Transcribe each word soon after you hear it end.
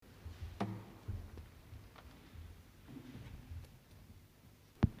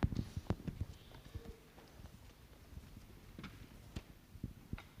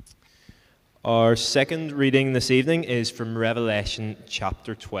Our second reading this evening is from Revelation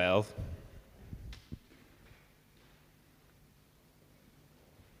chapter 12.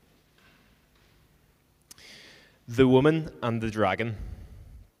 The woman and the dragon.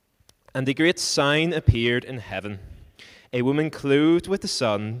 And a great sign appeared in heaven, a woman clothed with the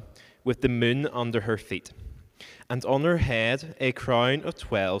sun, with the moon under her feet, and on her head a crown of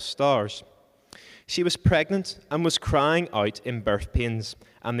 12 stars. She was pregnant and was crying out in birth pains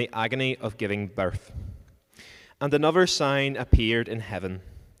and the agony of giving birth. And another sign appeared in heaven.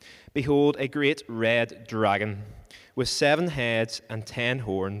 Behold, a great red dragon, with 7 heads and 10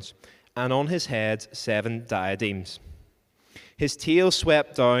 horns, and on his head 7 diadems. His tail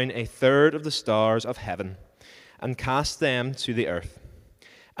swept down a third of the stars of heaven, and cast them to the earth.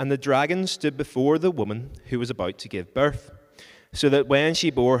 And the dragon stood before the woman who was about to give birth, so that when she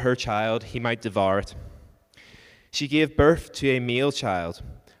bore her child, he might devour it. She gave birth to a male child,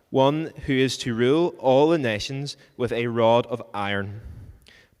 one who is to rule all the nations with a rod of iron.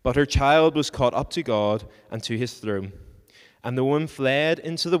 But her child was caught up to God and to his throne. And the woman fled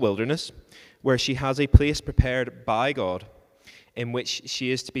into the wilderness, where she has a place prepared by God, in which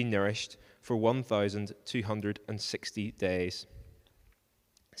she is to be nourished for 1,260 days.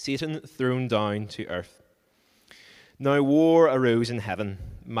 Satan thrown down to earth. Now war arose in heaven,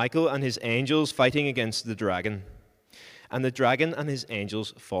 Michael and his angels fighting against the dragon. And the dragon and his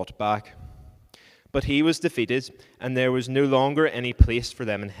angels fought back. But he was defeated, and there was no longer any place for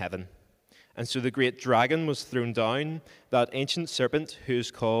them in heaven. And so the great dragon was thrown down, that ancient serpent who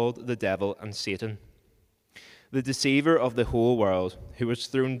is called the devil and Satan, the deceiver of the whole world, who was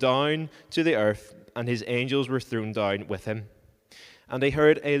thrown down to the earth, and his angels were thrown down with him. And I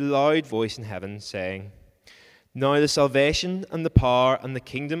heard a loud voice in heaven saying, Now the salvation and the power and the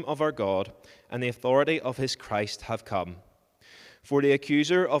kingdom of our God and the authority of his Christ have come. For the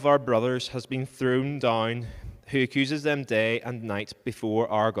accuser of our brothers has been thrown down, who accuses them day and night before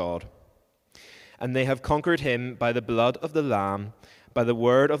our God. And they have conquered him by the blood of the Lamb, by the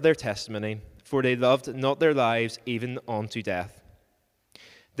word of their testimony, for they loved not their lives even unto death.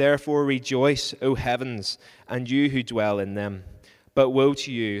 Therefore rejoice, O heavens, and you who dwell in them. But woe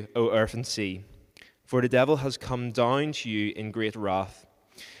to you, O earth and sea, for the devil has come down to you in great wrath,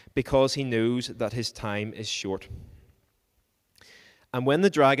 because he knows that his time is short. And when the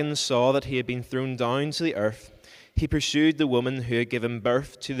dragon saw that he had been thrown down to the earth, he pursued the woman who had given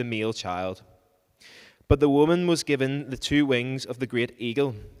birth to the male child. But the woman was given the 2 wings of the great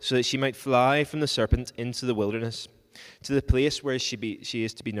eagle, so that she might fly from the serpent into the wilderness, to the place where she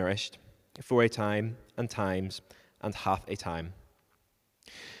is to be nourished, for a time and times and half a time.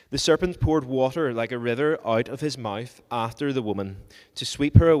 The serpent poured water like a river out of his mouth after the woman, to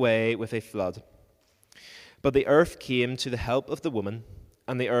sweep her away with a flood. But the earth came to the help of the woman,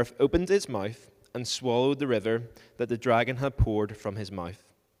 and the earth opened its mouth and swallowed the river that the dragon had poured from his mouth.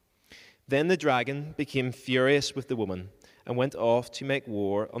 Then the dragon became furious with the woman, and went off to make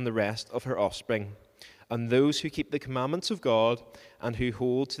war on the rest of her offspring, on those who keep the commandments of God and who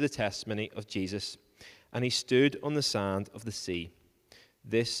hold to the testimony of Jesus. And he stood on the sand of the sea.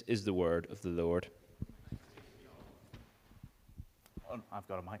 This is the word of the Lord. I've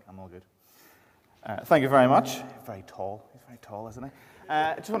got a mic. I'm all good. Thank you very much. Very tall. He's very tall, isn't he?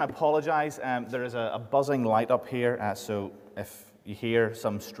 I just want to apologize. There is a buzzing light up here, so if you hear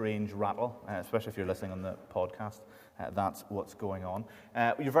some strange rattle, especially if you're listening on the podcast, that's what's going on.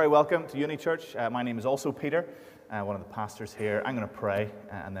 You're very welcome to Uni Church. My name is also Peter, one of the pastors here. I'm going to pray,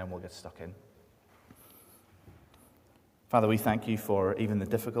 and then we'll get stuck in. Father, we thank you for even the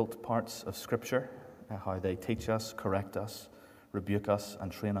difficult parts of Scripture, how they teach us, correct us, rebuke us,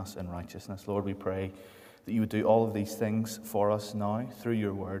 and train us in righteousness. Lord, we pray that you would do all of these things for us now through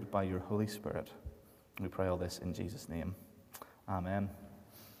your word by your Holy Spirit. We pray all this in Jesus' name. Amen.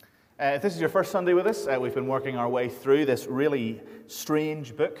 If this is your first Sunday with us, we've been working our way through this really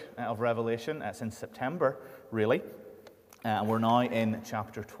strange book of Revelation since September, really. And we're now in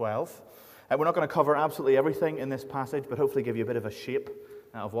chapter 12. We're not going to cover absolutely everything in this passage, but hopefully give you a bit of a shape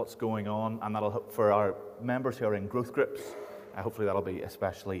of what's going on, and that'll help for our members who are in growth groups. Hopefully that'll be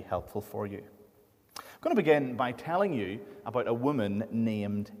especially helpful for you. I'm going to begin by telling you about a woman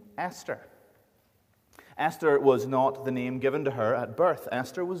named Esther. Esther was not the name given to her at birth.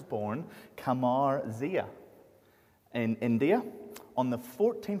 Esther was born Kamar Zia in India on the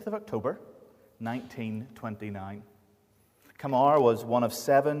 14th of October, 1929. Kamar was one of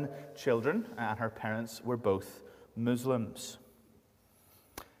 7 children, and her parents were both Muslims.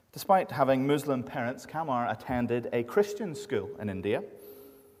 Despite having Muslim parents, Kamar attended a Christian school in India.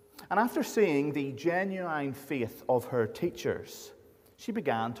 And after seeing the genuine faith of her teachers, she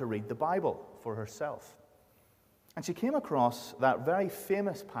began to read the Bible for herself. And she came across that very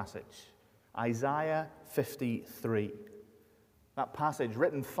famous passage, Isaiah 53. That passage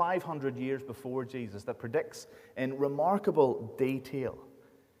written 500 years before Jesus that predicts in remarkable detail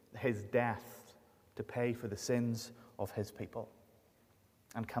his death to pay for the sins of his people.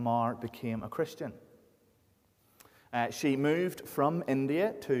 And Kamar became a Christian. She moved from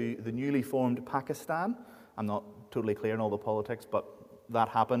India to the newly formed Pakistan. I'm not totally clear on all the politics, but that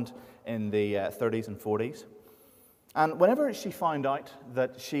happened in the 30s and 40s. And whenever she found out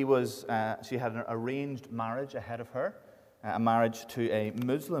that she had an arranged marriage ahead of her, a marriage to a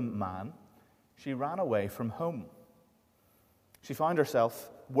Muslim man, she ran away from home. She found herself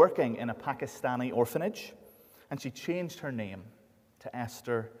working in a Pakistani orphanage, and she changed her name to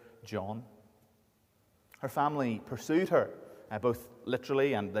Esther John. Her family pursued her, both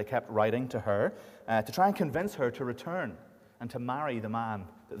literally, and they kept writing to her, to try and convince her to return and to marry the man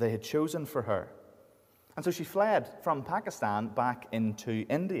that they had chosen for her. And so she fled from Pakistan back into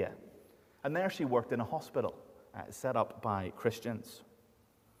India. And there she worked in a hospital set up by Christians.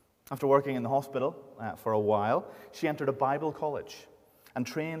 After working in the hospital for a while, she entered a Bible college and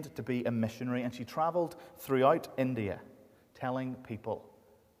trained to be a missionary. And she traveled throughout India telling people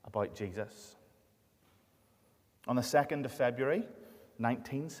about Jesus. On the 2nd of February,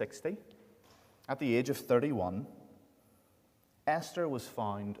 1960, at the age of 31, Esther was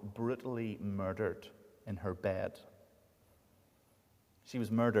found brutally murdered in her bed. She was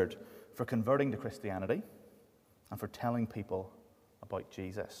murdered for converting to Christianity and for telling people about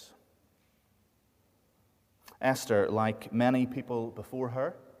Jesus. Esther, like many people before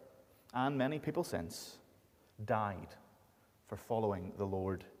her and many people since, died for following the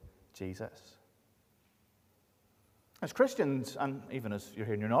Lord Jesus. As Christians, and even as you're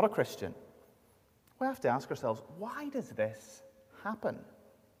here and you're not a Christian, we have to ask ourselves, why does this happen?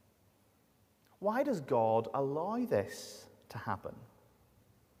 Why does God allow this to happen?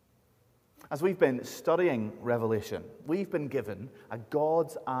 As we've been studying Revelation, we've been given a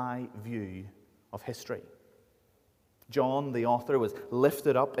God's eye view of history. John, the author, was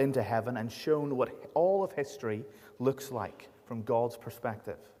lifted up into heaven and shown what all of history looks like from God's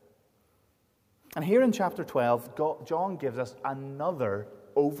perspective. And here in chapter 12, John gives us another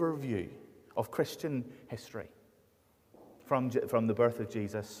overview of Christian history from the birth of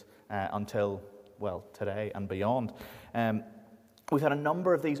Jesus until, well, today and beyond. We've had a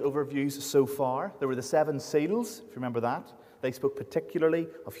number of these overviews so far. There were the 7 seals, if you remember that. They spoke particularly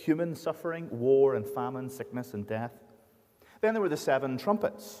of human suffering, war and famine, sickness and death. Then there were the 7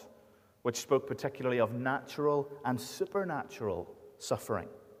 trumpets, which spoke particularly of natural and supernatural suffering,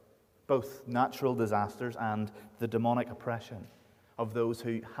 both natural disasters and the demonic oppression of those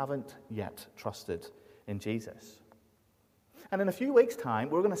who haven't yet trusted in Jesus. And in a few weeks' time,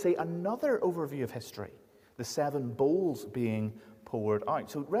 we're going to see another overview of history, the 7 bowls being poured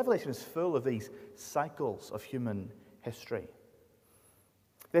out. So Revelation is full of these cycles of human history.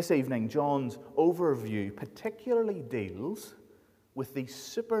 This evening, John's overview particularly deals with the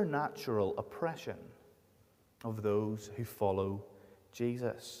supernatural oppression of those who follow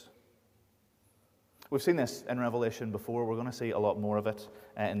Jesus. We've seen this in Revelation before. We're going to see a lot more of it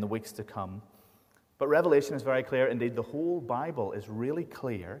in the weeks to come. But Revelation is very clear. Indeed, the whole Bible is really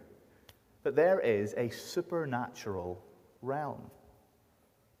clear that there is a supernatural realm.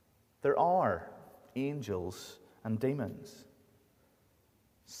 There are angels and demons.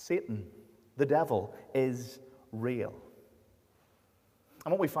 Satan, the devil, is real.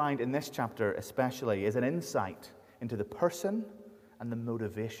 And what we find in this chapter especially is an insight into the person and the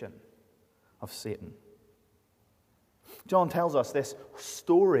motivation of Satan. John tells us this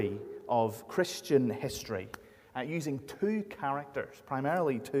story of Christian history using 2 characters,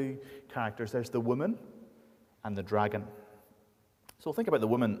 primarily 2 characters. There's the woman and the dragon. So we'll think about the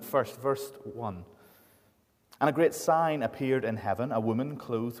woman first, verse 1. And a great sign appeared in heaven, a woman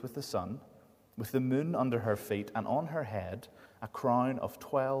clothed with the sun, with the moon under her feet, and on her head a crown of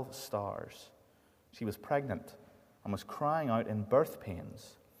 12 stars. She was pregnant and was crying out in birth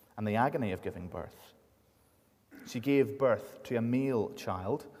pains and the agony of giving birth. She gave birth to a male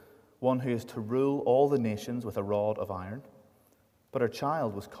child, one who is to rule all the nations with a rod of iron. But her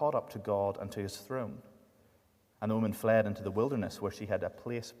child was caught up to God and to his throne. And the woman fled into the wilderness, where she had a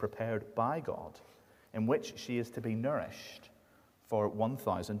place prepared by God, in which she is to be nourished for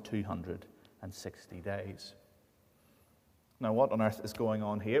 1,260 days. Now, what on earth is going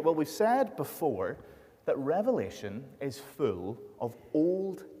on here? Well, we've said before that Revelation is full of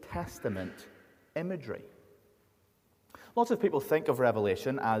Old Testament imagery. Lots of people think of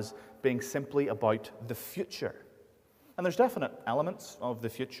Revelation as being simply about the future. And there's definite elements of the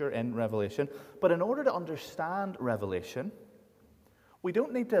future in Revelation, but in order to understand Revelation, we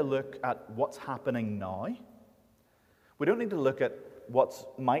don't need to look at what's happening now. We don't need to look at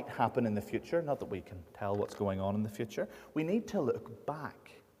what might happen in the future, not that we can tell what's going on in the future. We need to look back.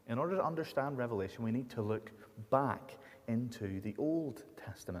 In order to understand Revelation, we need to look back into the Old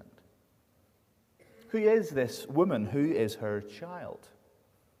Testament. Who is this woman? Who is her child?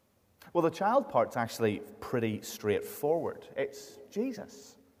 Well, the child part's actually pretty straightforward. It's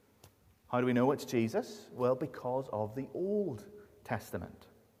Jesus. How do we know it's Jesus? Well, because of the Old Testament.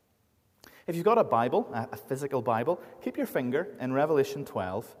 If you've got a Bible, a physical Bible, keep your finger in Revelation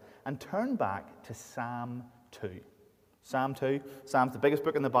 12 and turn back to Psalm 2. Psalm 2. Psalm's the biggest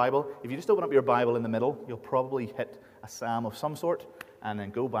book in the Bible. If you just open up your Bible in the middle, you'll probably hit a psalm of some sort, and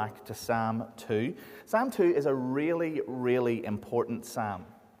then go back to Psalm 2. Psalm 2 is a really, really important psalm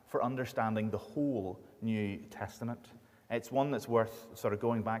for understanding the whole New Testament. It's one that's worth sort of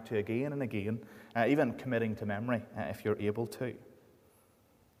going back to again and again, even committing to memory if you're able to.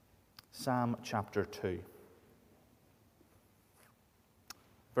 Psalm chapter 2.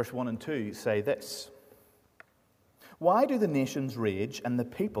 Verse 1 and 2 say this: "Why do the nations rage and the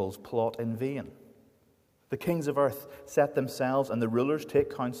peoples plot in vain? The kings of earth set themselves and the rulers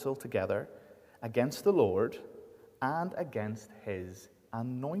take counsel together against the Lord and against his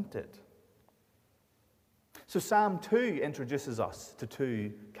anointed." So Psalm 2 introduces us to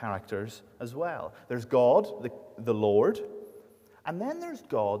two characters as well. There's God, the Lord, and then there's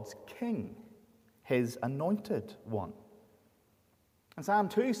God's king, his anointed one. And Psalm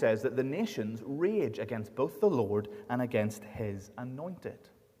 2 says that the nations rage against both the Lord and against his anointed.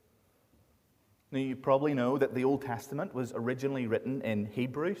 Now, you probably know that the Old Testament was originally written in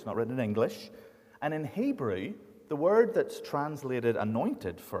Hebrew. It's not written in English. And in Hebrew, the word that's translated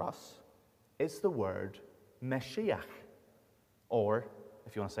anointed for us is the word Mashiach, or,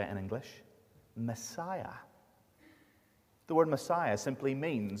 if you want to say it in English, Messiah. The word Messiah simply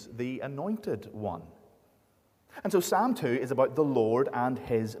means the anointed one. And so Psalm 2 is about the Lord and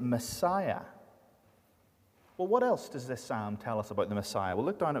his Messiah. Well, what else does this psalm tell us about the Messiah? We'll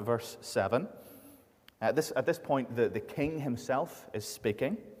look down at verse 7. At this point, the king himself is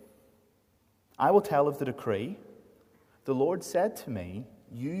speaking. "I will tell of the decree. The Lord said to me,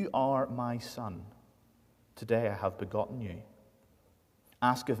 'You are my son. Today I have begotten you.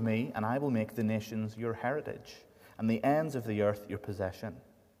 Ask of me, and I will make the nations your heritage, and the ends of the earth your possession.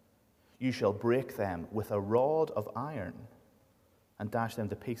 You shall break them with a rod of iron, and dash them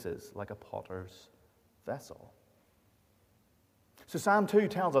to pieces like a potter's vessel.'" So Psalm 2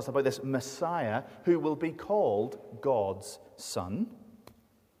 tells us about this Messiah who will be called God's Son,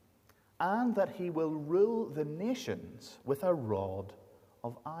 and that he will rule the nations with a rod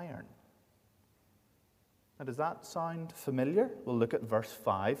of iron. Now, does that sound familiar? We'll look at verse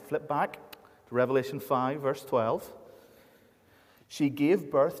 5. Flip back to Revelation 5, verse 12. "She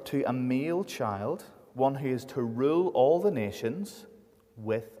gave birth to a male child, one who is to rule all the nations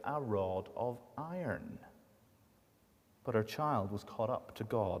with a rod of iron. But her child was caught up to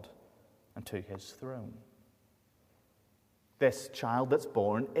God and to his throne." This child that's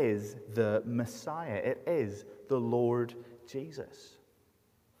born is the Messiah. It is the Lord Jesus.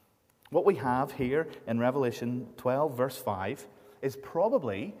 What we have here in Revelation 12, verse 5, is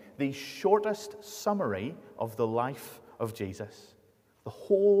probably the shortest summary of the life of Jesus. The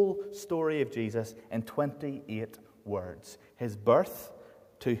whole story of Jesus in 28 words. His birth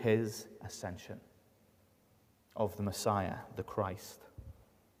to his ascension of the Messiah, the Christ.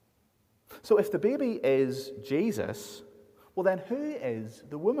 So if the baby is Jesus, well then who is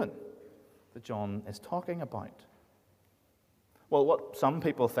the woman that John is talking about? Well, what some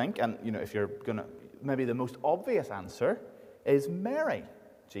people think, and if you're going to, maybe the most obvious answer is Mary,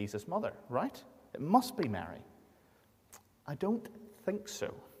 Jesus' mother, right? It must be Mary. I don't think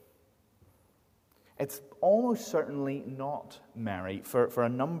so. It's almost certainly not Mary for a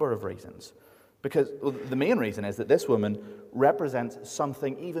number of reasons. Because the main reason is that this woman represents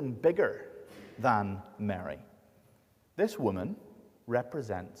something even bigger than Mary. This woman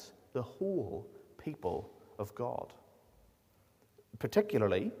represents the whole people of God.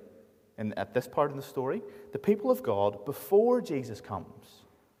 Particularly, at this part of the story, the people of God before Jesus comes,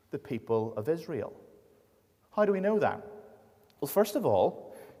 the people of Israel. How do we know that? Well, first of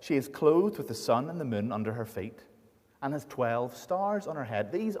all, she is clothed with the sun and the moon under her feet and has 12 stars on her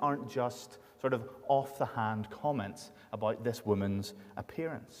head. These aren't just sort of off-the-hand comments about this woman's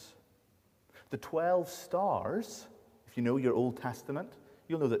appearance. The 12 stars, if you know your Old Testament,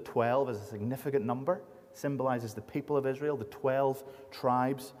 you'll know that 12 is a significant number, symbolizes the people of Israel, the 12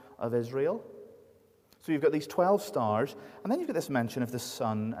 tribes of Israel. So you've got these 12 stars, and then you've got this mention of the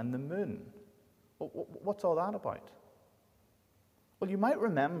sun and the moon. What's all that about? Well, you might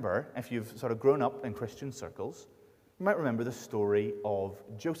remember, if you've sort of grown up in Christian circles, you might remember the story of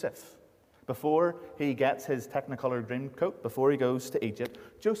Joseph. Before he gets his Technicolor Dreamcoat, before he goes to Egypt,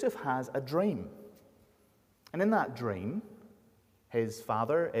 Joseph has a dream. And in that dream, his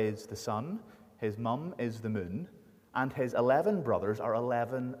father is the sun, his mum is the moon, and his 11 brothers are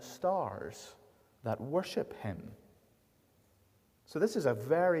 11 stars that worship him. So this is a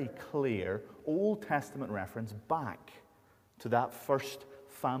very clear Old Testament reference back to that first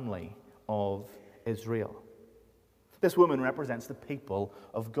family of Israel. This woman represents the people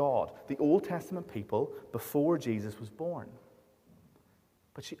of God, the Old Testament people before Jesus was born.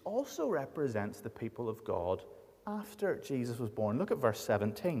 But she also represents the people of God after Jesus was born. Look at verse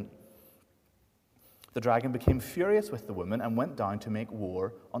 17. The dragon became furious with the woman and went down to make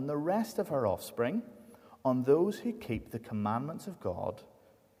war on the rest of her offspring, on those who keep the commandments of God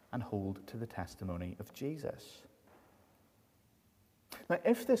and hold to the testimony of Jesus. Now,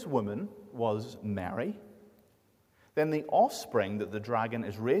 if this woman was Mary, then the offspring that the dragon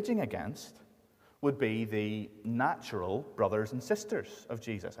is raging against would be the natural brothers and sisters of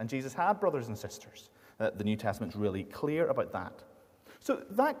Jesus. And Jesus had brothers and sisters. The New Testament's really clear about that. So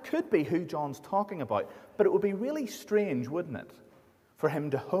that could be who John's talking about, but it would be really strange, wouldn't it, for him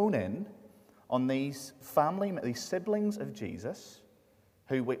to hone in on these siblings of Jesus,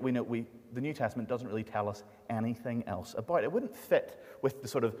 who we know the New Testament doesn't really tell us anything else about. It wouldn't fit with the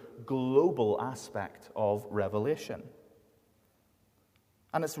sort of global aspect of Revelation.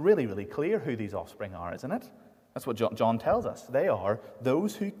 And it's really, really clear who these offspring are, isn't it? That's what John tells us. They are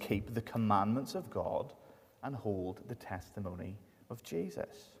those who keep the commandments of God and hold the testimony of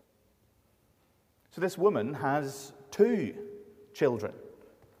Jesus. So this woman has two children,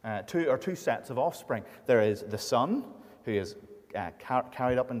 two sets of offspring. There is the Son, who is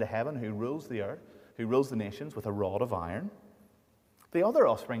carried up into heaven, who rules the earth, who rules the nations with a rod of iron. The other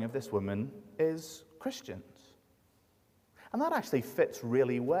offspring of this woman is Christians. And that actually fits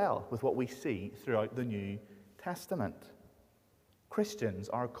really well with what we see throughout the New Testament. Christians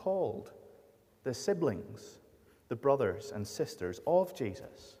are called the siblings, the brothers and sisters of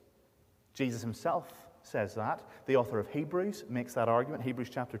Jesus. Jesus himself says that. The author of Hebrews makes that argument, Hebrews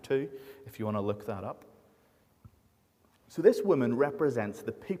chapter 2, if you want to look that up. So this woman represents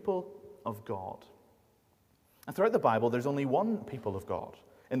the people of God. And throughout the Bible, there's only one people of God.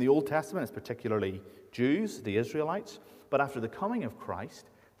 In the Old Testament, it's particularly Jews, the Israelites. But after the coming of Christ,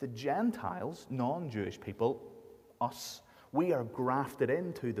 the Gentiles, non-Jewish people, us, we are grafted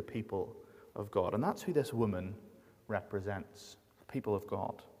into the people of God. And that's who this woman represents, the people of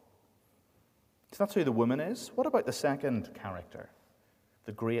God. So that's who the woman is. What about the second character?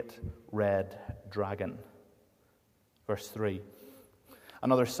 The great red dragon. Verse 3.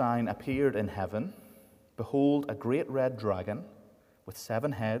 Another sign appeared in heaven. Behold, a great red dragon with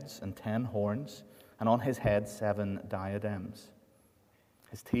 7 heads and 10 horns, and on his head 7 diadems.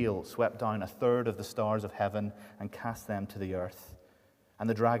 His tail swept down 1/3 of the stars of heaven and cast them to the earth. And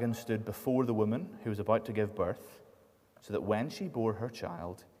the dragon stood before the woman who was about to give birth, so that when she bore her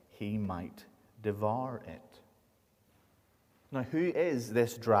child, he might devour it. Now, who is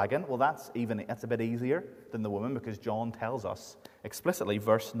this dragon? Well, that's a bit easier than the woman, because John tells us explicitly,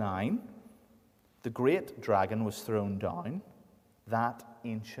 verse 9, the great dragon was thrown down, that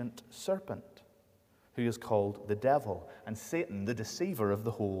ancient serpent, who is called the devil, and Satan, the deceiver of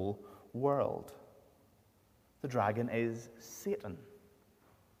the whole world. The dragon is Satan,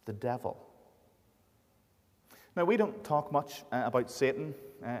 the devil. Now, we don't talk much about Satan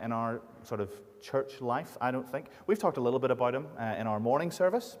in our sort of church life, I don't think. We've talked a little bit about him in our morning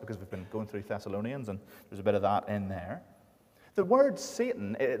service, because we've been going through Thessalonians, and there's a bit of that in there. The word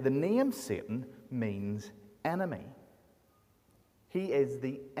Satan, the name Satan, means enemy. He is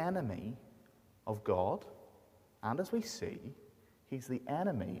the enemy of God, and as we see, he's the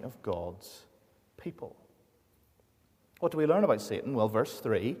enemy of God's people. What do we learn about Satan? Well, verse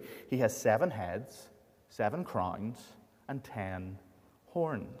 3, he has 7 heads, 7 crowns, and 10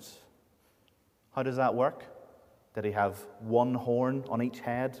 horns. How does that work? Did he have 1 horn on each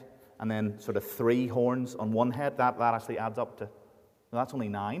head, and then sort of 3 horns on one head? That actually adds up to, well, that's only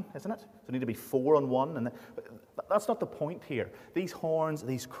 9, isn't it? So there need to be 4 on one, and that's not the point here. These horns,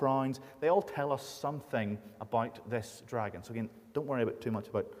 these crowns, they all tell us something about this dragon. So again, don't worry too much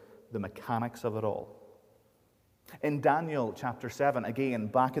about the mechanics of it all. In Daniel chapter 7, again,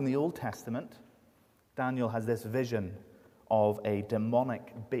 back in the Old Testament, Daniel has this vision of a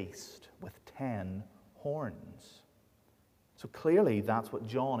demonic beast with 10 horns. So clearly that's what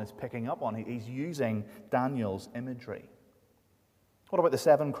John is picking up on. He's using Daniel's imagery. What about the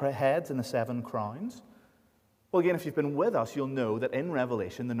 7 heads and the 7 crowns? Well, again, if you've been with us, you'll know that in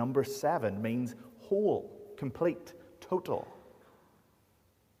Revelation, the number 7 means whole, complete, total.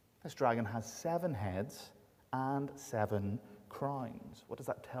 This dragon has 7 heads and 7 crowns. What does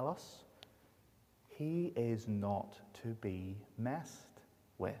that tell us? He is not to be messed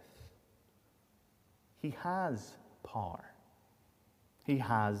with. He has power. He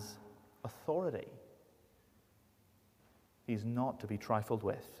has authority. He's not to be trifled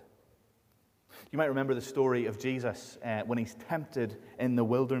with. You might remember the story of Jesus when he's tempted in the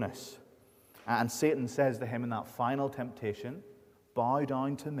wilderness. And Satan says to him in that final temptation, "Bow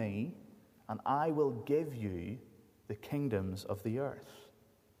down to me, and I will give you the kingdoms of the earth."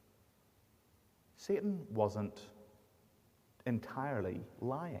 Satan wasn't entirely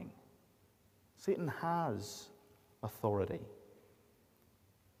lying. Satan has authority.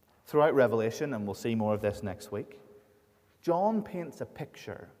 Throughout Revelation, and we'll see more of this next week, John paints a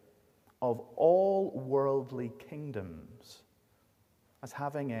picture of all worldly kingdoms as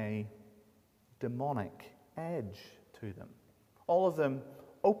having a demonic edge to them. All of them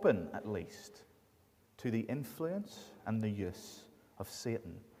open, at least, to the influence and the use of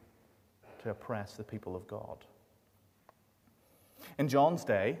Satan to oppress the people of God. In John's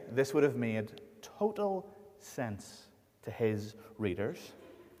day, this would have made total sense to his readers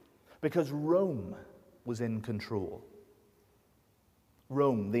because Rome was in control.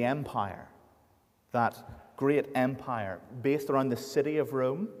 Rome, the empire, that great empire based around the city of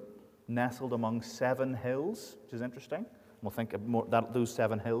Rome, nestled among 7 hills, which is interesting. We'll think more, that those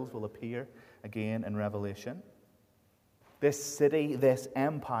 7 hills will appear again in Revelation. This city, this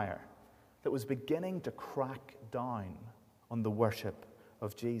empire that was beginning to crack down on the worship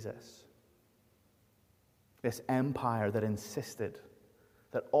of Jesus. This empire that insisted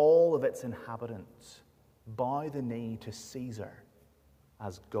that all of its inhabitants bow the knee to Caesar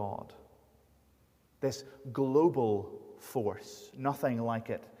as God. This global force, nothing like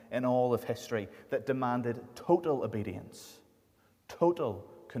it in all of history, that demanded total obedience, total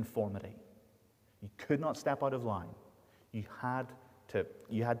conformity. You could not step out of line. You had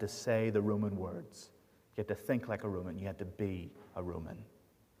to say the Roman words. You had to think like a Roman. You had to be a Roman.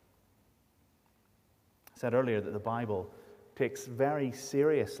 I said earlier that the Bible takes very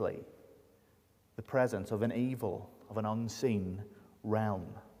seriously the presence of an evil, of an unseen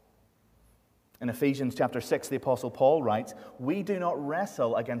realm. In Ephesians chapter 6, the Apostle Paul writes, "We do not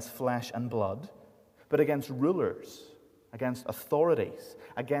wrestle against flesh and blood, but against rulers, against authorities,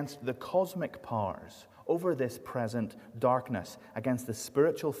 against the cosmic powers over this present darkness, against the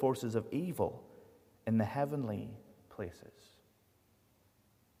spiritual forces of evil in the heavenly places."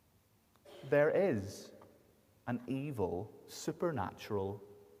 There is an evil, supernatural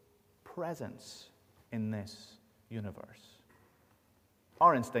presence in this universe.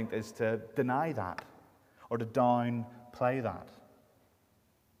 Our instinct is to deny that or to downplay that.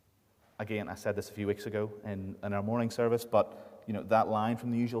 Again, I said this a few weeks ago in our morning service, but that line from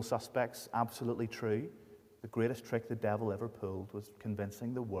The Usual Suspects, absolutely true. The greatest trick the devil ever pulled was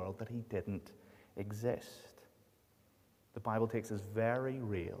convincing the world that he didn't exist. The Bible takes as very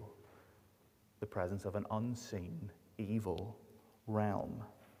real the presence of an unseen evil realm.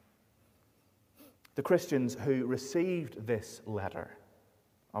 The Christians who received this letter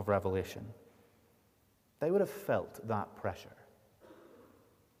of Revelation, they would have felt that pressure.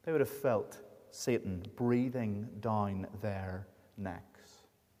 They would have felt Satan breathing down their necks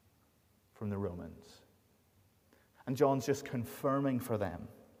from the Romans. And John's just confirming for them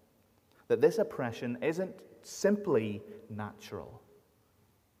that this oppression isn't simply natural.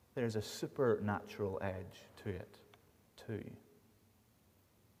 There's a supernatural edge to it, too.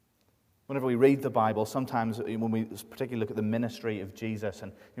 Whenever we read the Bible, sometimes when we particularly look at the ministry of Jesus,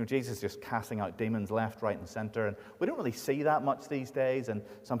 and Jesus just casting out demons left, right, and center, and we don't really see that much these days, and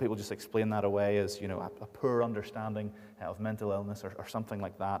some people just explain that away as a poor understanding of mental illness or something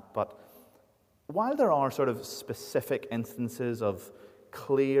like that. But while there are sort of specific instances of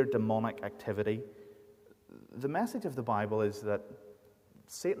clear demonic activity, the message of the Bible is that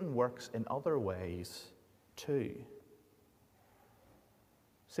Satan works in other ways too.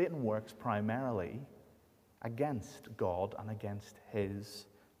 Satan works primarily against God and against his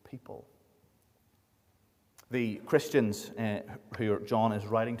people. The Christians who John is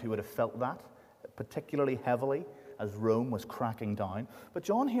writing to would have felt that particularly heavily as Rome was cracking down. But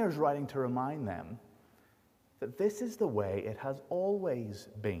John here is writing to remind them that this is the way it has always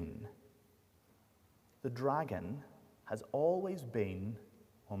been. The dragon has always been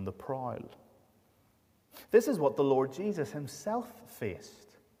on the prowl. This is what the Lord Jesus himself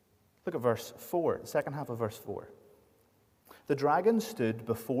faced. Look at verse 4, the second half of verse 4. The dragon stood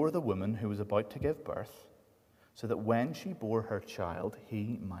before the woman who was about to give birth, so that when she bore her child,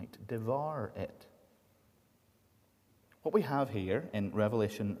 he might devour it. What we have here in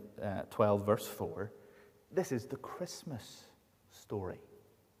Revelation 12, verse 4, this is the Christmas story.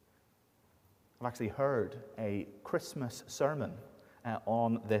 I've actually heard a Christmas sermon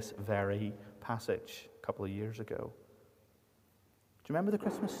on this very passage a couple of years ago. Do you remember the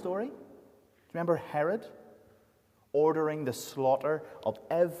Christmas story? Do you remember Herod ordering the slaughter of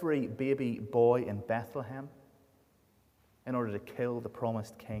every baby boy in Bethlehem in order to kill the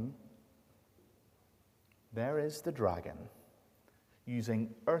promised king? There is the dragon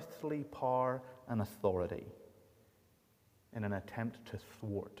using earthly power and authority in an attempt to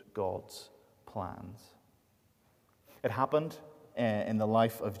thwart God's plans. It happened in the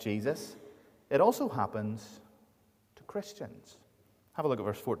life of Jesus. It also happens to Christians. Have a look at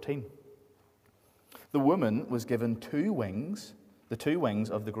verse 14. The woman was given 2 wings, the 2 wings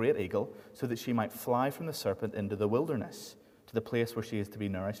of the great eagle, so that she might fly from the serpent into the wilderness, to the place where she is to be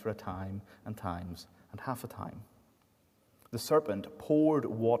nourished for a time and times and half a time. The serpent poured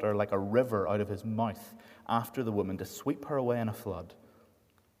water like a river out of his mouth after the woman to sweep her away in a flood.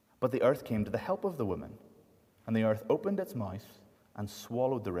 But the earth came to the help of the woman, and the earth opened its mouth and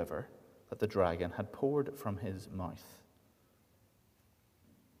swallowed the river that the dragon had poured from his mouth.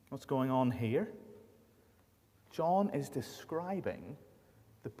 What's going on here? John is describing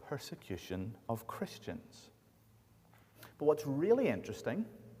the persecution of Christians. But what's really interesting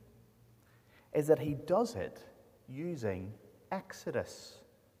is that he does it using Exodus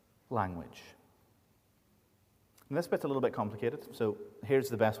language. And this bit's a little bit complicated, so here's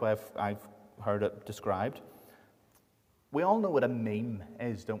the best way I've heard it described. We all know what a meme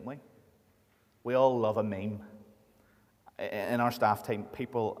is, don't we? We all love a meme. In our staff team,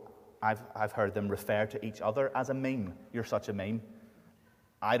 I've heard them refer to each other as a meme. You're such a meme.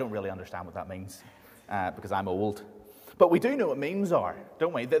 I don't really understand what that means because I'm old. But we do know what memes are,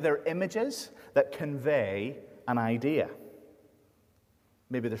 don't we? That they're images that convey an idea.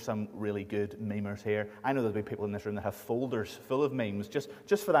 Maybe there's some really good memers here. I know there'll be people in this room that have folders full of memes just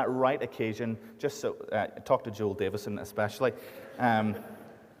for that right occasion. Just so talk to Joel Davison especially.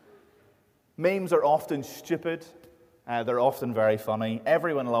 Memes are often stupid. They're often very funny.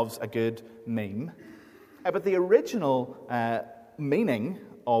 Everyone loves a good meme. But the original meaning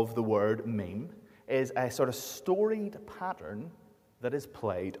of the word meme is a sort of storied pattern that is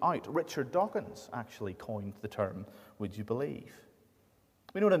played out. Richard Dawkins actually coined the term, would you believe?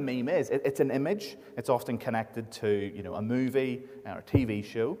 We know what a meme is. It's an image. It's often connected to, a movie or a TV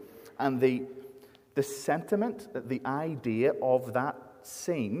show. And the sentiment, the idea of that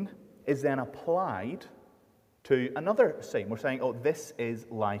scene is then applied to another scene. We're saying, this is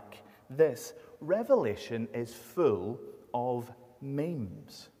like this. Revelation is full of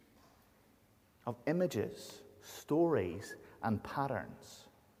memes, of images, stories, and patterns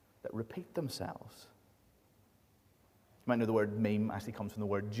that repeat themselves. You might know the word meme actually comes from the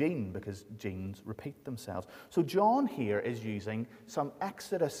word gene, because genes repeat themselves. So John here is using some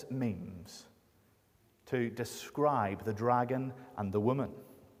Exodus memes to describe the dragon and the woman.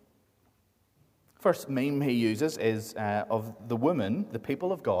 First meme he uses is of the woman, the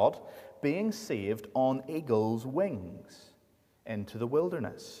people of God, being saved on eagle's wings into the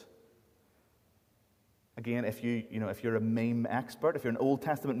wilderness. Again, if you're a meme expert, if you're an Old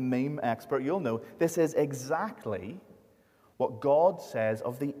Testament meme expert, you'll know this is exactly what God says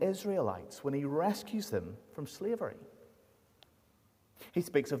of the Israelites when he rescues them from slavery. He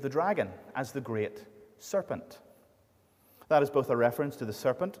speaks of the dragon as the great serpent. That is both a reference to the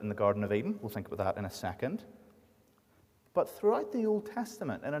serpent in the Garden of Eden. We'll think about that in a second. But throughout the Old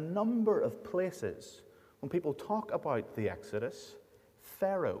Testament, in a number of places, when people talk about the Exodus,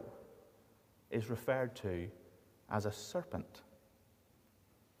 Pharaoh is referred to as a serpent.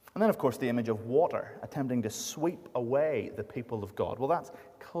 And then, of course, the image of water attempting to sweep away the people of God. Well, that's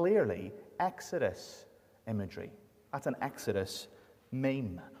clearly Exodus imagery. That's an Exodus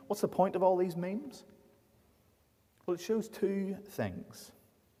meme. What's the point of all these memes? Well, it shows 2 things.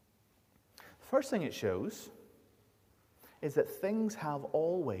 The first thing it shows is that things have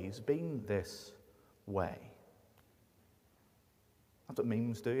always been this way. That's what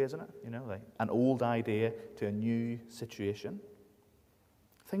memes do, isn't it? Like an old idea to a new situation.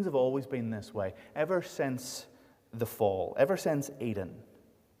 Things have always been this way. Ever since the fall, ever since Eden,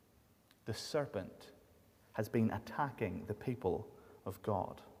 the serpent has been attacking the people of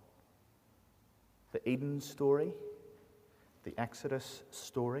God. The Eden story, the Exodus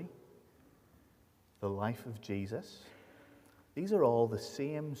story, the life of Jesus, these are all the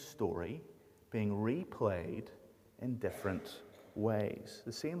same story being replayed in different ways.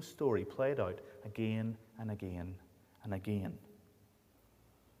 The same story played out again and again and again.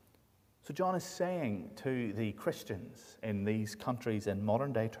 So John is saying to the Christians in these countries in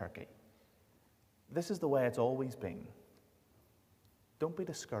modern-day Turkey, this is the way it's always been. Don't be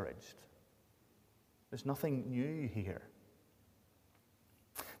discouraged. There's nothing new here.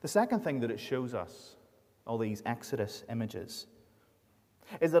 The second thing that it shows us, all these Exodus images,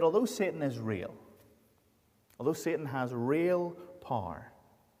 is that although Satan is real, although Satan has real power,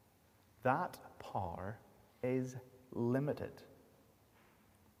 that power is limited.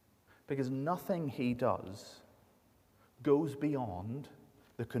 Because nothing he does goes beyond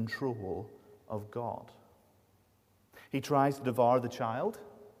the control of God. He tries to devour the child,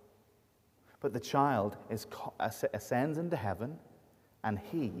 but the child ascends into heaven and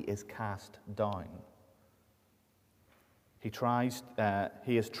he is cast down. He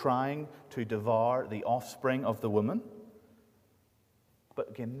is trying to devour the offspring of the woman,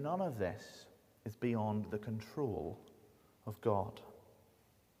 but again, none of this is beyond the control of God.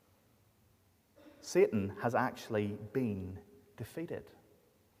 Satan has actually been defeated.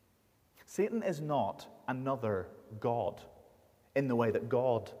 Satan is not another God in the way that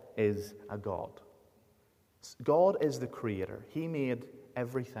God is a God. God is the creator. He made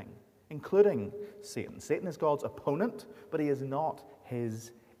everything, including Satan. Satan is God's opponent, but he is not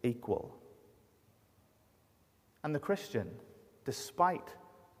his equal. And the Christian, despite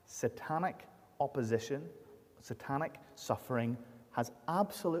satanic opposition, satanic suffering, has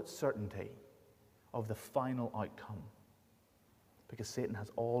absolute certainty of the final outcome, because Satan has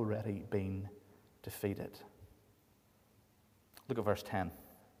already been defeated. Look at verse 10.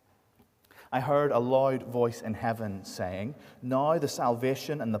 I heard a loud voice in heaven saying, now the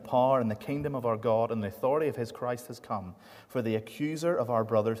salvation and the power and the kingdom of our God and the authority of his Christ has come. For the accuser of our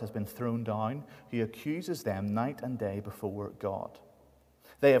brothers has been thrown down, who accuses them night and day before God.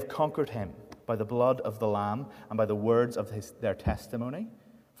 They have conquered him by the blood of the Lamb and by the words of their testimony,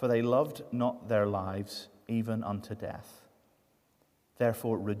 for they loved not their lives even unto death.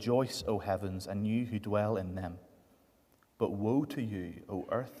 Therefore rejoice, O heavens, and you who dwell in them. But woe to you, O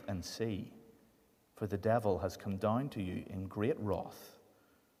earth and sea, for the devil has come down to you in great wrath,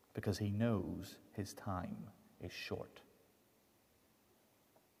 because he knows his time is short.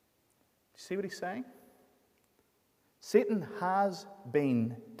 Do you see what he's saying? Satan has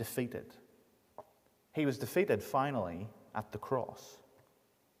been defeated. He was defeated finally at the cross.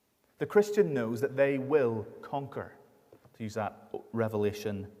 The Christian knows that they will conquer, to use that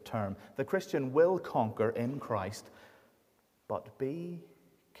Revelation term. The Christian will conquer in Christ, but be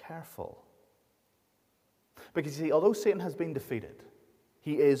careful. Because you see, although Satan has been defeated,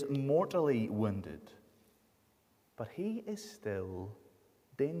 he is mortally wounded, but he is still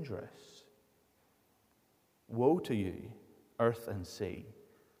dangerous. Woe to you, earth and sea,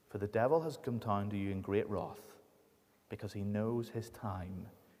 for the devil has come down to you in great wrath, because he knows his time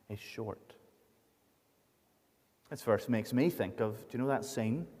is short. This verse makes me think of, do you know that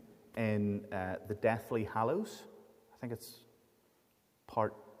scene in the Deathly Hallows? I think it's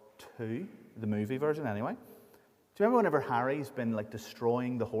part 2, the movie version anyway. Do you remember whenever Harry's been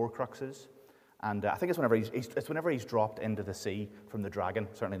destroying the Horcruxes? And I think it's whenever he's dropped into the sea from the dragon,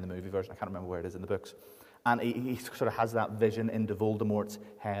 certainly in the movie version. I can't remember where it is in the books. And he sort of has that vision into Voldemort's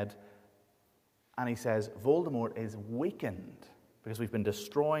head. And he says, Voldemort is weakened because we've been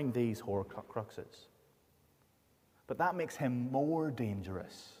destroying these Horcruxes. But that makes him more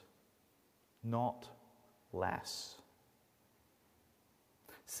dangerous, not less.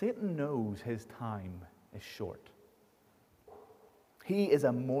 Satan knows his time is short. He is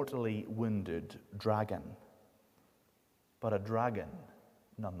a mortally wounded dragon, but a dragon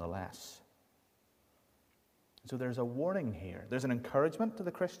nonetheless. So there's a warning here. There's an encouragement to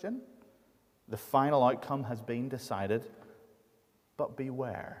the Christian. The final outcome has been decided, but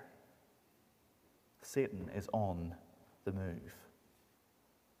beware. Satan is on the move.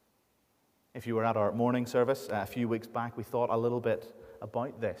 If you were at our morning service a few weeks back, we thought a little bit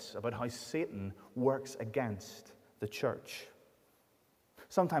about this, about how Satan works against the church.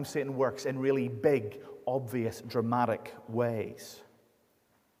 Sometimes Satan works in really big, obvious, dramatic ways.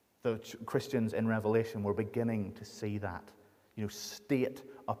 The Christians in Revelation were beginning to see that. State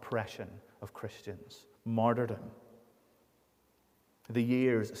oppression of Christians, martyrdom. The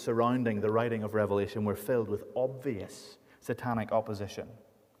years surrounding the writing of Revelation were filled with obvious satanic opposition.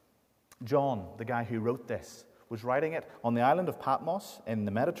 John, the guy who wrote this, was writing it on the island of Patmos in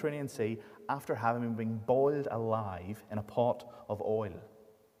the Mediterranean Sea after having been boiled alive in a pot of oil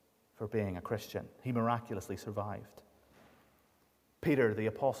for being a Christian. He miraculously survived. Peter, the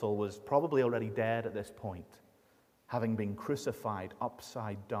apostle, was probably already dead at this point, having been crucified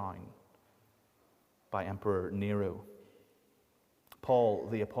upside down by Emperor Nero. Paul,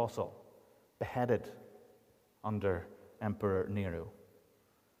 the apostle, beheaded under Emperor Nero.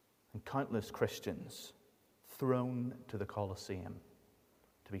 And countless Christians thrown to the Colosseum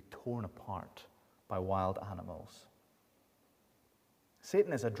to be torn apart by wild animals.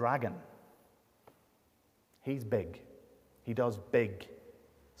 Satan is a dragon. He's big. He does big,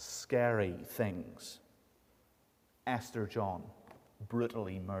 scary things. Esther John,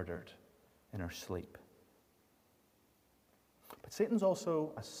 brutally murdered in her sleep. But Satan's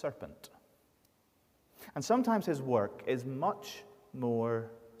also a serpent. And sometimes his work is much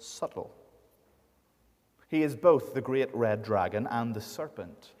more subtle. He is both the great red dragon and the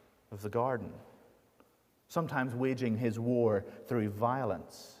serpent of the garden, sometimes waging his war through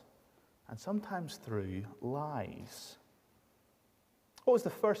violence and sometimes through lies. What's the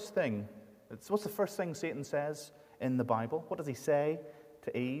first thing Satan says in the Bible? What does he say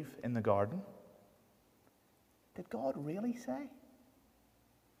to Eve in the garden? Did God really say?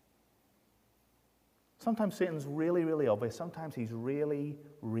 Sometimes Satan's really, really obvious. Sometimes he's really,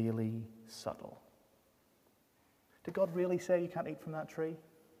 really subtle. Did God really say you can't eat from that tree?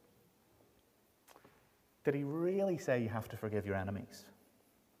 Did he really say you have to forgive your enemies?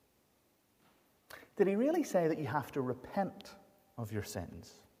 Did he really say that you have to repent of your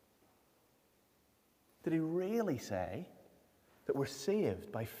sins? Did he really say that we're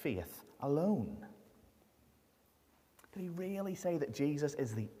saved by faith alone? Did he really say that Jesus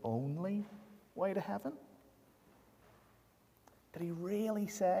is the only way to heaven? Did he really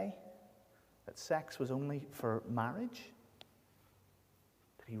say that sex was only for marriage?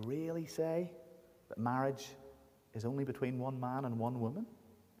 Did he really say that marriage is only between one man and one woman?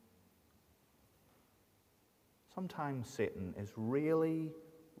 Sometimes Satan is really,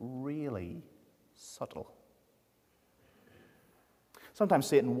 really subtle. Sometimes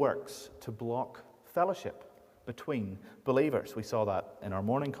Satan works to block fellowship between believers. We saw that in our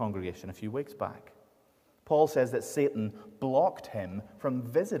morning congregation a few weeks back. Paul says that Satan blocked him from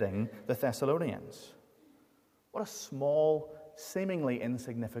visiting the Thessalonians. What a small, seemingly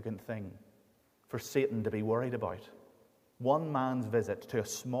insignificant thing for Satan to be worried about. One man's visit to a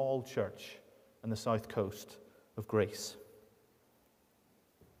small church on the south coast of Greece.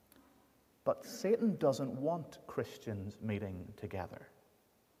 But Satan doesn't want Christians meeting together.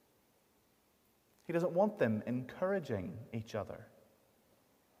 He doesn't want them encouraging each other.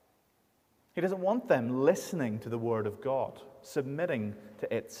 He doesn't want them listening to the Word of God, submitting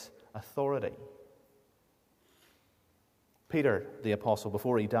to its authority. Peter, the apostle,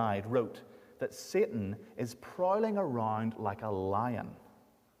 before he died, wrote that Satan is prowling around like a lion,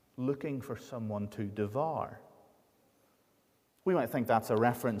 looking for someone to devour. We might think that's a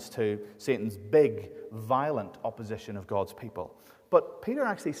reference to Satan's big, violent opposition of God's people. But Peter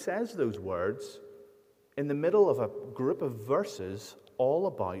actually says those words in the middle of a group of verses all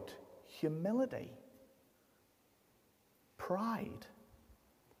about humility, pride.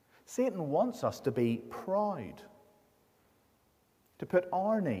 Satan wants us to be proud, to put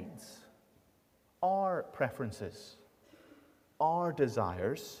our needs, our preferences, our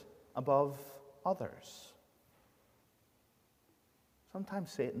desires above others.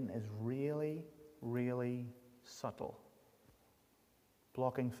 Sometimes Satan is really, really subtle,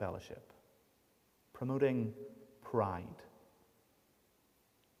 blocking fellowship, promoting pride,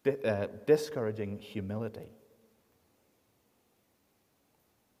 discouraging humility.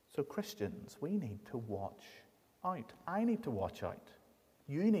 So Christians, we need to watch out. I need to watch out.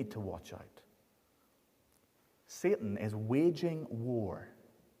 You need to watch out. Satan is waging war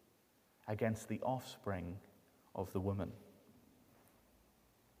against the offspring of the woman.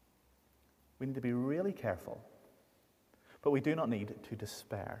 We need to be really careful, but we do not need to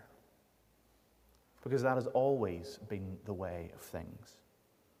despair, because that has always been the way of things.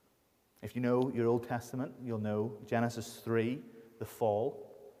 If you know your Old Testament, you'll know Genesis 3, the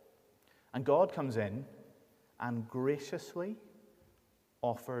fall. And God comes in and graciously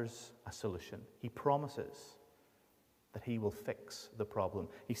offers a solution. He promises that he will fix the problem.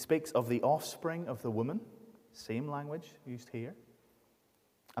 He speaks of the offspring of the woman, same language used here,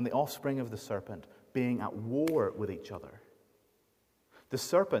 and the offspring of the serpent being at war with each other. The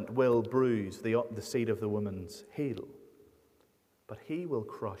serpent will bruise the seed of the woman's heel, but he will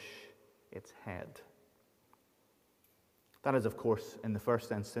crush its head. That is, of course, in the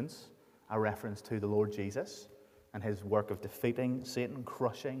first instance, a reference to the Lord Jesus and his work of defeating Satan,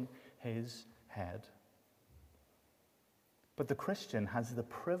 crushing his head. But the Christian has the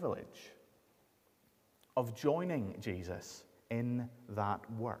privilege of joining Jesus in that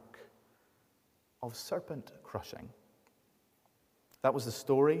work of serpent crushing. That was the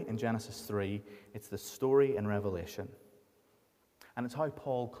story in Genesis 3. It's the story in Revelation. And it's how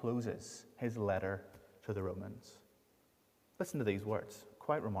Paul closes his letter to the Romans. Listen to these words,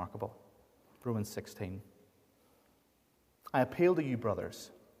 quite remarkable. Romans 16. I appeal to you, brothers,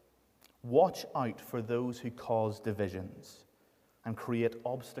 watch out for those who cause divisions and create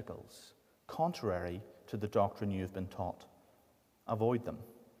obstacles contrary to the doctrine you have been taught. Avoid them.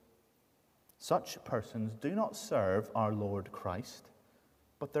 Such persons do not serve our Lord Christ,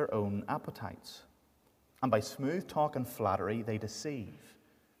 but their own appetites. And by smooth talk and flattery, they deceive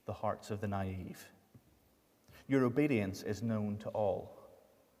the hearts of the naive. Your obedience is known to all,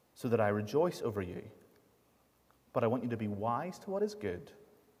 so that I rejoice over you. But I want you to be wise to what is good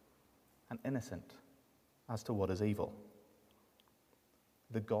and innocent as to what is evil.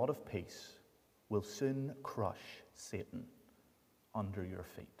 The God of peace will soon crush Satan under your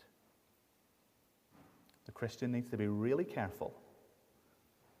feet. The Christian needs to be really careful,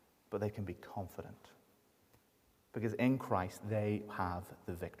 but they can be confident. Because in Christ, they have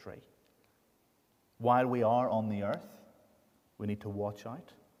the victory. While we are on the earth, we need to watch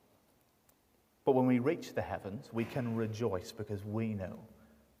out. But when we reach the heavens, we can rejoice because we know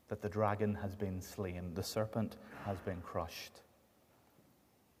that the dragon has been slain, the serpent has been crushed.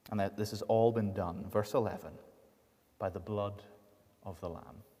 And that this has all been done, verse 11, by the blood of the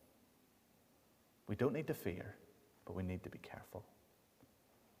Lamb. We don't need to fear, but we need to be careful.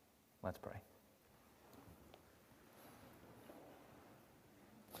 Let's pray.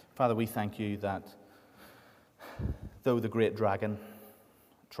 Father, we thank you that though the great dragon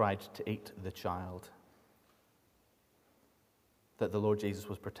tried to eat the child, that the Lord Jesus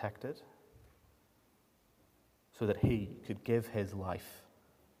was protected so that he could give his life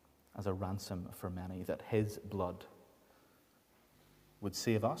as a ransom for many, that his blood would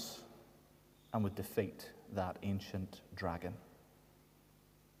save us and would defeat that ancient dragon.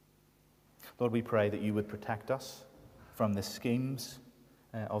 Lord, we pray that you would protect us from the schemes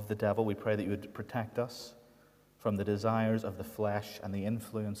of the devil. We pray that you would protect us from the desires of the flesh and the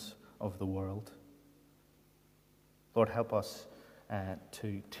influence of the world. Lord, help us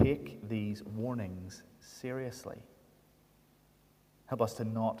to take these warnings seriously. Help us to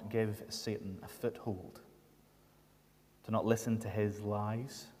not give Satan a foothold, to not listen to his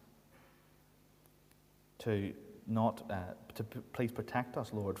lies, to please protect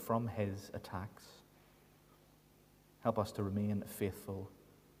us, Lord, from his attacks. Help us to remain faithful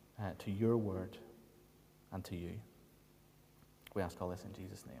to your word and to you. We ask all this in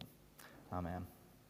Jesus' name. Amen.